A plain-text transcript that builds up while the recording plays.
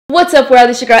What's up, world?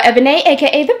 It's your girl Ebonée,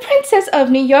 aka the Princess of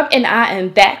New York, and I am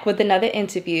back with another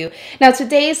interview. Now,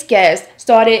 today's guest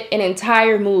started an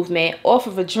entire movement off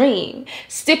of a dream.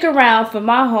 Stick around for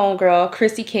my homegirl,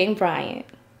 Chrissy King Bryant.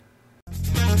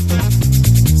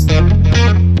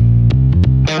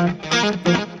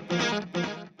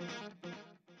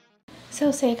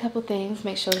 So, say a couple things.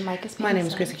 Make sure the mic is. My name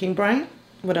is Chrissy King Bryant.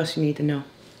 What else you need to know?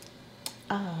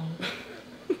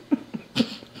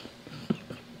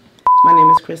 My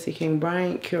name is Chrissy King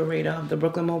Bryant, curator of the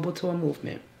Brooklyn Mobile Tour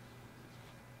Movement.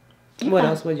 What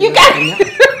else would you like to know?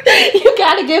 You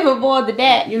gotta give it more than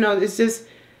that. You know,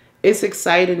 it's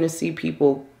exciting to see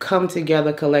people come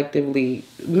together collectively,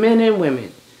 men and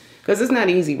women. Because it's not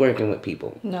easy working with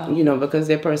people. No. You know, because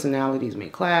their personalities may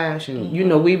clash. And, you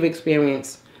know, we've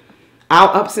experienced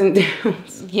our ups and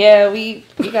downs. Yeah, we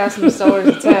got some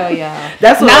stories to tell y'all.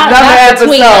 That's another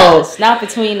episode. Not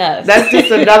between us. That's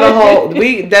just another whole.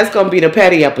 That's gonna be the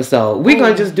petty episode. We're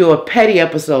gonna just do a petty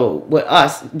episode with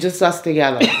us, just us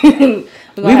together. We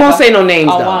won't say no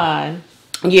names though. Wine.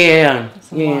 Yeah,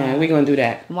 wine. we're gonna do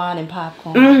that. Wine and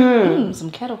popcorn. Some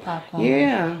kettle popcorn.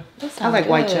 Yeah, I like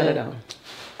white cheddar though.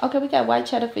 Okay, we got white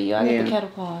cheddar for you. I get the kettle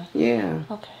corn. Yeah.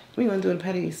 Okay. We're gonna do a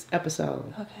petty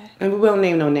episode. Okay. And we won't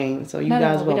name no names, so you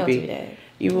guys won't be. Do that.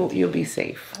 You'll be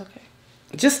safe. Okay.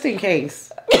 Just in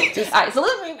case. All right, so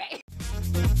let's bring back.